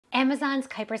Amazon's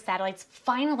Kyper satellites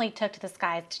finally took to the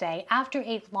skies today after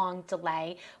a long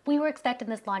delay. We were expecting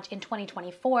this launch in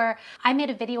 2024. I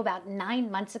made a video about 9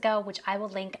 months ago, which I will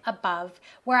link above,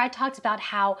 where I talked about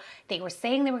how they were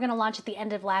saying they were going to launch at the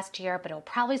end of last year, but it'll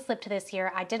probably slip to this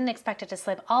year. I didn't expect it to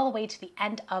slip all the way to the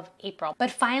end of April. But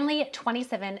finally,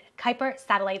 27 Kyper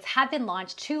satellites have been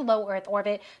launched to low Earth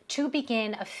orbit to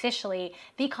begin officially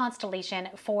the constellation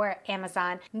for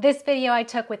Amazon. This video I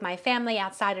took with my family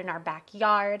outside in our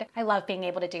backyard. I love being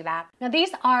able to do that. Now, these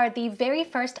are the very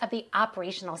first of the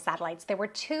operational satellites. There were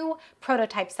 2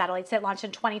 prototype satellites that launched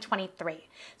in 2023.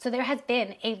 So there has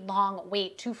been a long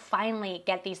wait to finally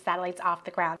get these satellites off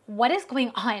the ground. What is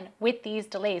going on with these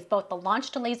delays, both the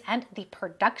launch delays and the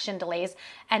production delays?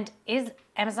 And is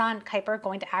Amazon Kuiper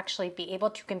going to actually be able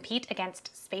to compete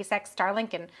against SpaceX,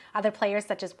 Starlink, and other players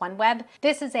such as OneWeb?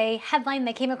 This is a headline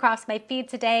that came across my feed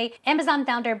today. Amazon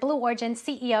founder, Blue Origin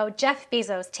CEO Jeff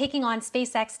Bezos taking on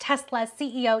SpaceX, Tesla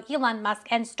CEO Elon Musk,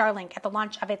 and Starlink at the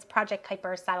launch of its Project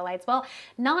Kyper satellites. Well,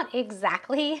 not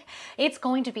exactly. It's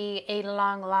going to be a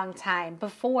long time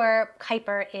before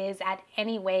Kuiper is at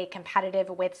any way competitive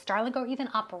with Starlink or even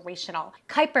operational.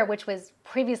 Kuiper, which was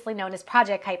previously known as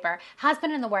Project Kyper, has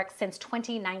been in the works since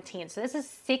 2019. So this is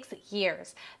 6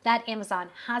 years that Amazon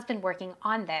has been working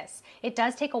on this. It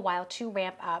does take a while to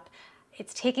ramp up.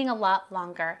 It's taking a lot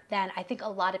longer than I think a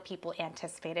lot of people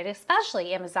anticipated,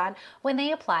 especially Amazon, when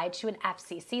they applied to an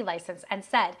FCC license and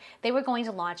said they were going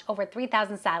to launch over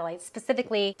 3,000 satellites,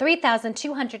 specifically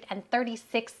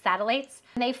 3,236 satellites.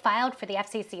 And they filed for the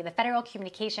FCC, the Federal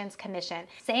Communications Commission,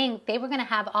 saying they were going to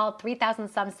have all 3,000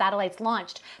 some satellites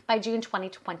launched by June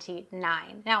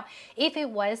 2029. Now, if it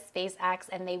was SpaceX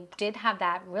and they did have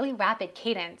that really rapid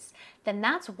cadence, then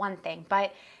that's one thing.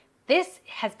 But this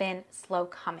has been slow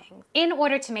coming. In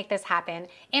order to make this happen,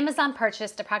 Amazon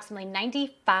purchased approximately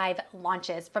 95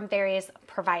 launches from various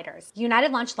providers: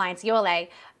 United Launch Alliance, ULA,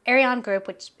 Ariane Group,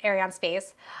 which Ariane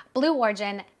Space, Blue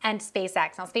Origin, and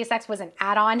SpaceX. Now, SpaceX was an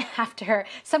add-on after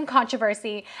some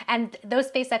controversy, and those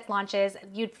SpaceX launches,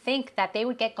 you'd think that they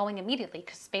would get going immediately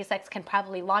because SpaceX can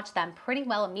probably launch them pretty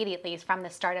well immediately from the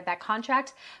start of that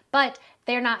contract, but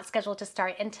they're not scheduled to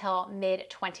start until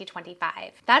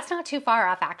mid-2025. That's not too far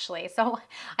off, actually. So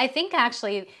I think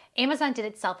actually Amazon did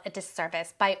itself a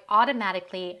disservice by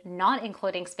automatically not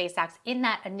including SpaceX in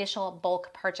that initial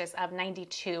bulk purchase of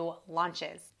 92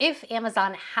 launches. If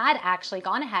Amazon had actually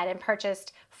gone ahead and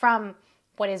purchased from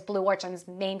what is Blue Origin's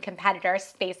main competitor,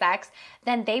 SpaceX,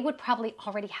 then they would probably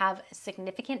already have a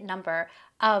significant number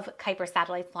of Kyper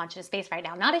satellites launched in space right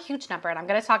now. Not a huge number, and I'm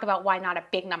going to talk about why not a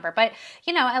big number, but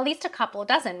at least a couple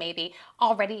dozen maybe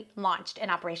already launched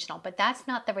and operational. But that's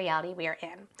not the reality we are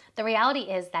in. The reality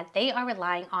is that they are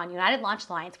relying on United Launch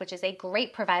Alliance, which is a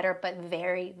great provider, but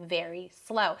very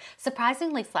slow.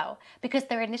 Surprisingly slow, because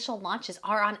their initial launches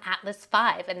are on Atlas V,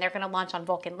 and they're going to launch on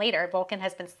Vulcan later. Vulcan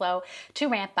has been slow to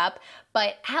ramp up,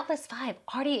 but Atlas V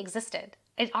already existed.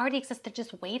 It already existed,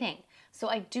 just waiting. So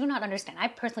I do not understand. I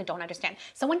personally don't understand.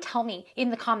 Someone tell me in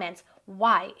the comments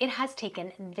why it has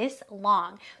taken this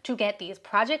long to get these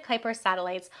Project Kyper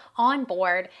satellites on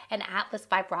board an Atlas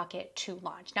V rocket to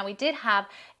launch. Now, we did have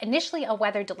initially a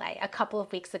weather delay a couple of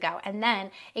weeks ago, and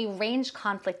then a range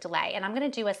conflict delay. And I'm going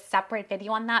to do a separate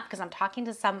video on that because I'm talking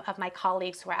to some of my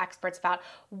colleagues who are experts about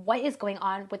what is going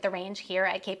on with the range here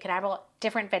at Cape Canaveral.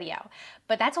 Different video.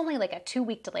 But that's only like a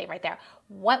 2-week delay right there.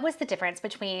 What was the difference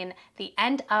between the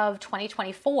end of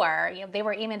 2024, they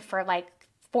were aiming for like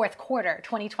fourth quarter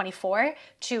 2024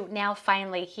 to now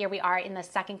finally here we are in the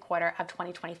second quarter of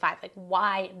 2025. Like,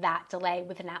 why that delay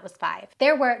with an Atlas V?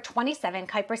 There were 27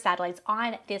 Kyper satellites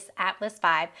on this Atlas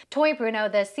V. Tori Bruno,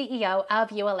 the CEO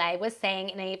of ULA, was saying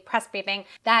in a press briefing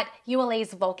that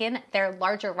ULA's Vulcan, their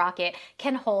larger rocket,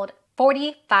 can hold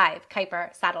 45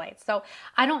 Kyper satellites. So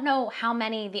I don't know how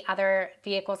many the other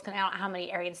vehicles can, I don't know how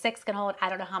many Ariane 6 can hold. I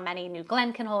don't know how many New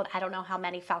Glenn can hold. I don't know how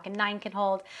many Falcon 9 can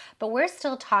hold, but we're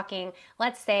still talking,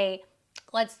 let's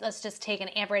just take an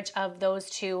average of those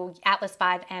 2, Atlas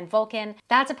V and Vulcan.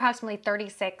 That's approximately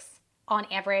 36 on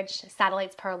average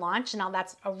satellites per launch. Now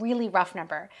that's a really rough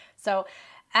number. So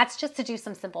that's just to do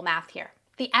some simple math here.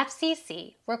 The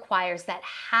FCC requires that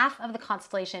half of the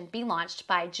constellation be launched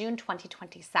by June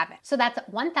 2027. So that's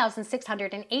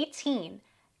 1,618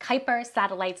 Kyper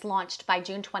satellites launched by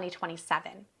June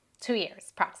 2027. 2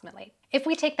 years, approximately. If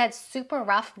we take that super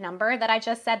rough number that I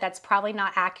just said, that's probably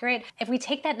not accurate. If we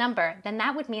take that number, then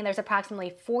that would mean there's approximately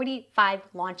 45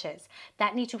 launches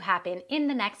that need to happen in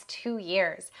the next 2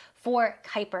 years for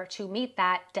Kuiper to meet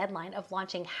that deadline of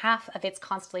launching half of its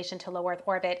constellation to low Earth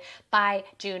orbit by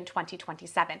June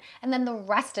 2027. And then the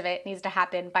rest of it needs to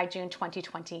happen by June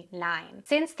 2029.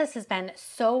 Since this has been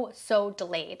so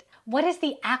delayed, what is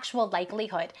the actual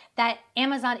likelihood that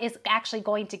Amazon is actually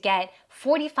going to get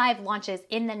 45 launches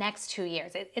in the next 2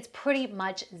 years? It's pretty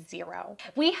much zero.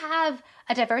 We have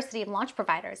a diversity of launch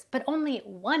providers, but only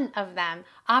one of them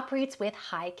operates with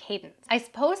high cadence. I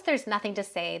suppose there's nothing to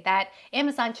say that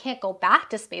Amazon can't go back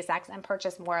to SpaceX and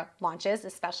purchase more launches,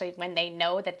 especially when they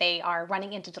know that they are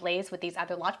running into delays with these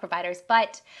other launch providers,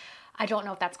 but I don't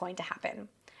know if that's going to happen.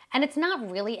 And it's not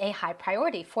really a high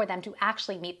priority for them to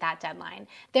actually meet that deadline.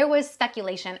 There was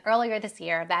speculation earlier this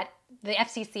year that the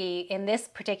FCC in this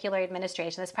particular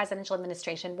administration, this presidential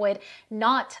administration, would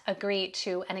not agree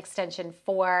to an extension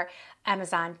for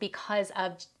Amazon because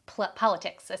of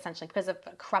politics, essentially, because of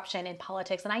corruption in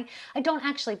politics. And I don't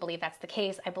actually believe that's the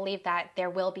case. I believe that there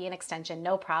will be an extension,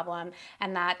 no problem,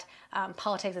 and that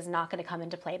politics is not going to come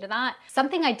into play to that.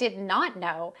 Something I did not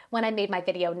know when I made my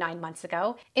video 9 months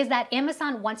ago is that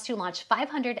Amazon wants to launch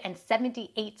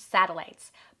 578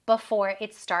 satellites before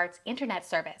it starts internet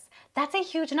service. That's a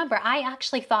huge number. I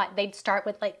actually thought they'd start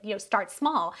with start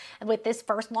small with this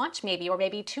first launch maybe, or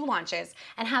maybe 2 launches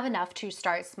and have enough to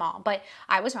start small. But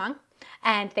I was wrong.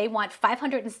 And they want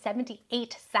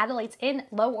 578 satellites in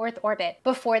low Earth orbit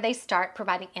before they start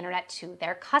providing internet to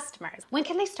their customers. When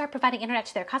can they start providing internet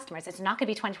to their customers? It's not going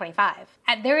to be 2025.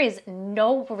 And there is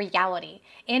no reality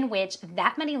in which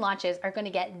that many launches are going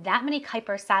to get that many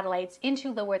Kyper satellites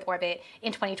into low Earth orbit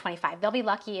in 2025. They'll be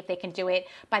lucky if they can do it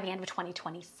by the end of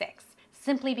 2026.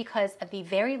 Simply because of the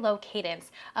very low cadence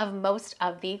of most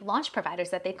of the launch providers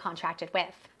that they contracted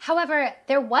with. However,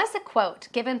 there was a quote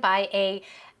given by a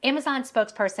Amazon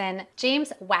spokesperson,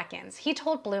 James Watkins. He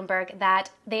told Bloomberg that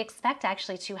they expect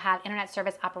actually to have internet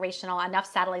service operational, enough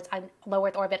satellites on low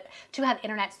Earth orbit to have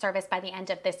internet service by the end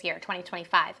of this year,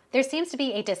 2025. There seems to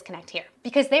be a disconnect here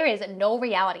because there is no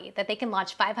reality that they can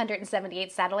launch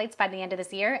 578 satellites by the end of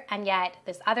this year, and yet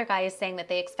this other guy is saying that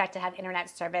they expect to have internet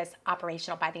service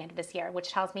operational by the end of this year, which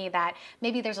tells me that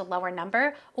maybe there's a lower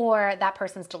number or that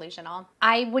person's delusional.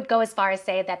 I would go as far as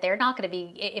say that they're not going to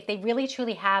be, if they really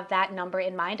truly have that number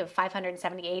in mind of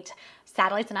 578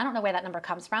 satellites, and I don't know where that number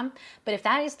comes from, but if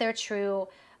that is their true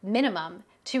minimum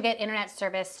to get internet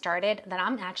service started, then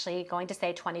I'm actually going to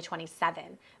say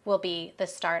 2027 will be the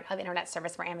start of internet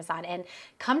service for Amazon. And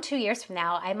come 2 years from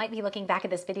now, I might be looking back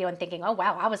at this video and thinking, oh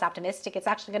wow, I was optimistic. It's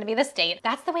actually going to be this date.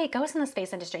 That's the way it goes in the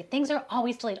space industry. Things are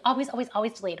always delayed, always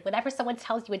delayed. Whenever someone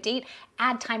tells you a date,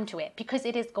 add time to it because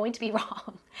it is going to be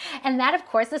wrong. And that of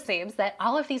course assumes that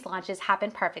all of these launches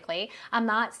happen perfectly. I'm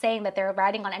not saying that they're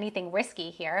riding on anything risky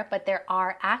here, but there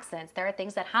are accidents. There are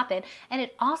things that happen. And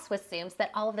it also assumes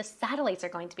that all of the satellites are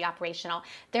going to be operational.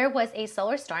 There was a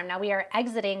solar storm. Now we are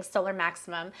exiting solar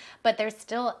maximum, but there's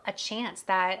still a chance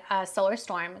that a solar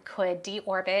storm could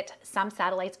deorbit some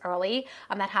satellites early.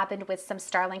 That happened with some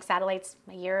Starlink satellites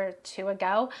a year or 2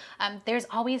 ago. There's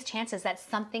always chances that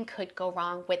something could go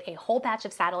wrong with a whole batch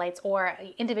of satellites or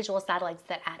individual satellites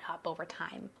that add up over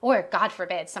time. Or God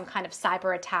forbid, some kind of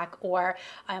cyber attack or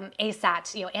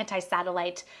ASAT,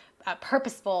 anti-satellite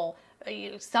purposeful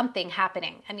something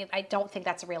happening. I mean, I don't think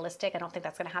that's realistic. I don't think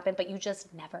that's going to happen, but you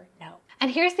just never know. And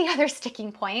here's the other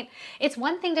sticking point. It's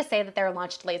one thing to say that there are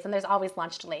launch delays, and there's always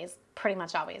launch delays, pretty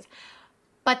much always.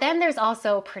 But then there's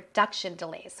also production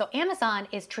delays. So Amazon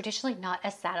is traditionally not a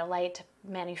satellite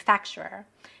manufacturer.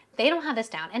 They don't have this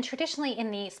down. And traditionally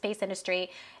in the space industry,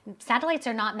 satellites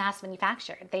are not mass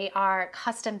manufactured. They are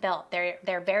custom built.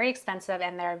 They're very expensive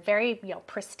and they're very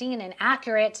pristine and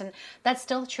accurate. And that's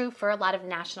still true for a lot of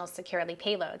national security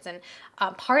payloads. And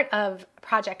part of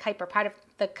Project Kuiper, part of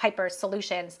the Kyper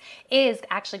solutions is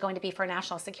actually going to be for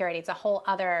national security. It's a whole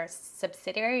other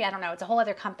subsidiary. I don't know. It's a whole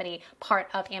other company, part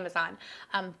of Amazon.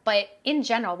 But in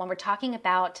general, when we're talking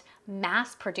about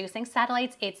mass producing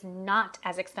satellites, it's not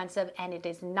as expensive and it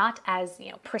is not as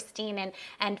pristine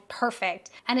and perfect.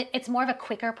 And it's more of a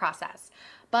quicker process.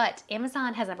 But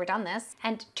Amazon has never done this,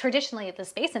 and traditionally the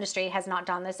space industry has not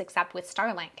done this except with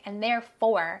Starlink, and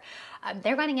therefore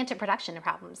they're running into production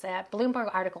problems. A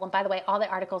Bloomberg article, and by the way, all the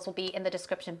articles will be in the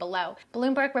description below.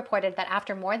 Bloomberg reported that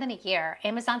after more than a year,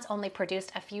 Amazon's only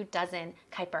produced a few dozen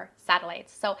Kyper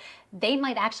satellites. So they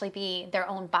might actually be their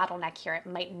own bottleneck here. It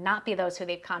might not be those who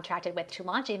they've contracted with to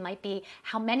launch. It might be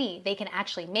how many they can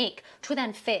actually make to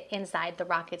then fit inside the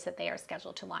rockets that they are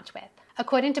scheduled to launch with.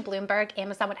 According to Bloomberg,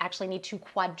 Amazon would actually need to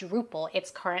quadruple its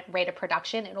current rate of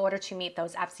production in order to meet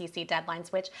those FCC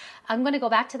deadlines, which I'm going to go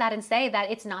back to that and say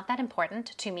that it's not that important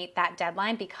to meet that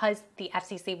deadline because the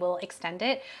FCC will extend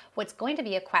it. What's going to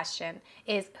be a question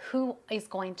is who is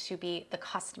going to be the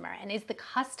customer, and is the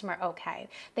customer okay?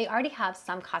 They already have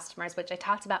some customers, which I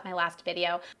talked about in my last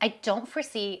video. I don't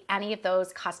foresee any of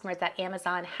those customers that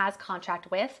Amazon has contract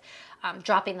with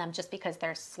dropping them just because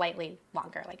they're slightly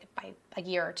longer, like by a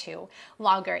year or two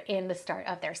longer in the start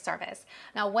of their service.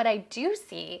 Now, what I do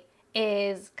see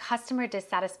is customer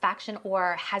dissatisfaction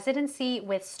or hesitancy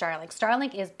with Starlink.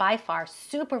 Starlink is by far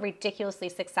super ridiculously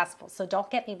successful. So don't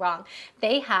get me wrong.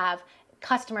 They have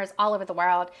customers all over the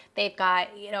world. They've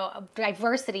got, you know, a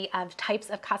diversity of types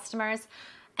of customers,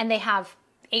 and they have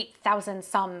 8,000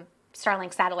 some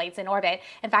Starlink satellites in orbit.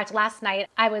 In fact, last night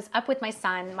I was up with my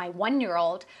son, my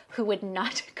 1-year-old, who would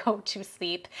not go to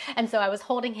sleep. And so I was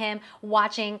holding him,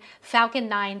 watching Falcon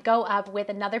 9 go up with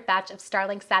another batch of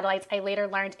Starlink satellites. I later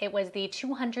learned it was the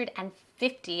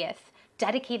 250th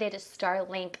dedicated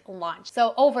Starlink launch.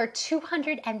 So over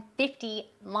 250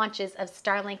 launches of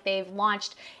Starlink. They've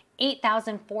launched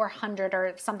 8,400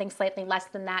 or something slightly less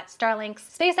than that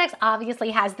Starlinks. SpaceX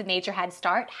obviously has the major head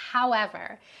start.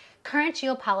 However, current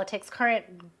geopolitics, current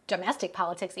domestic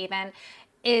politics even,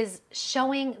 is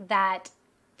showing that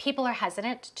people are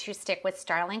hesitant to stick with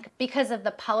Starlink because of the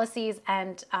policies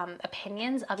and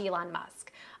opinions of Elon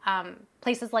Musk.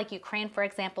 Places like Ukraine, for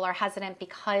example, are hesitant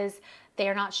because they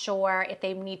are not sure if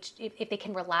they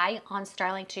can rely on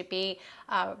Starlink to be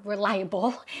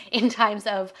reliable in times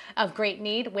of great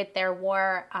need with their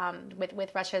war,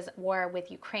 with Russia's war with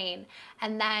Ukraine.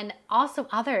 And then also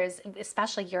others,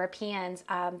 especially Europeans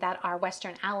that are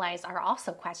Western allies, are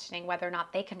also questioning whether or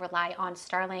not they can rely on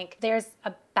Starlink. There's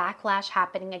a backlash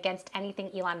happening against anything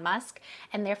Elon Musk,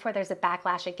 and therefore there's a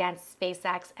backlash against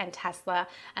SpaceX and Tesla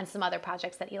and some other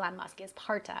projects that Elon Musk is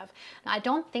part of. Now, I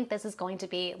don't think this is going to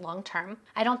be long-term.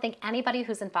 I don't think anybody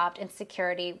who's involved in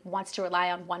security wants to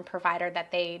rely on one provider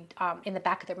that they, in the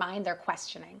back of their mind, they're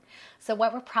questioning. So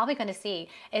what we're probably going to see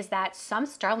is that some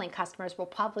Starlink customers will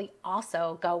probably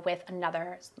also go with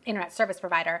another internet service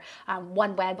provider,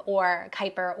 OneWeb or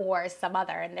Kuiper or some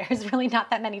other, and there's really not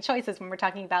that many choices when we're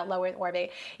talking about low Earth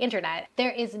orbit internet.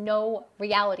 There is no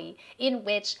reality in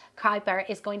which Kyper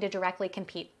is going to directly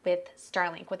compete with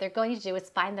Starlink. What they're going to do is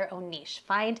find their own niche,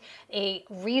 find a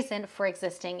reason for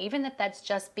existing, even if that's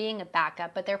just being a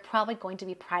backup, but they're probably going to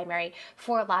be primary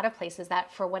for a lot of places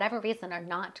that for whatever reason are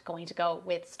not going to go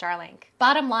with Starlink.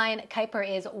 Bottom line, Kyper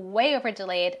is way over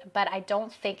delayed, but I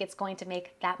don't think it's going to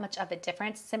make that much of a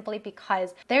difference simply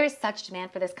because there is such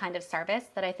demand for this kind of service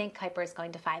that I think Kyper is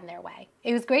going to find their way.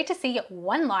 It was great to see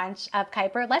one launch of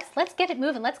Kyper. Let's get it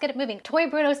moving. Let's get it moving. Toy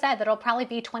Bruno said that it'll probably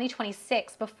be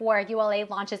 2026 before ULA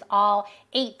launches all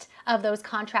 8 of those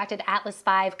contracted Atlas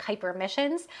V Kyper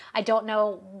missions. I don't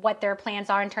know what their plans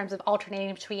are in terms of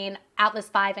alternating between Atlas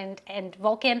V and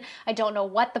Vulcan. I don't know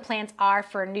what the plans are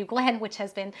for New Glenn, which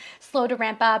has been slow to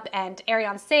ramp up, and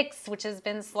Ariane 6, which has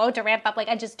been slow to ramp up. Like,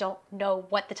 I just don't know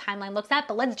what the timeline looks at,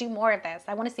 but let's do more of this.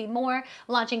 I want to see more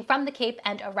launching from the Cape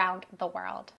and around the world.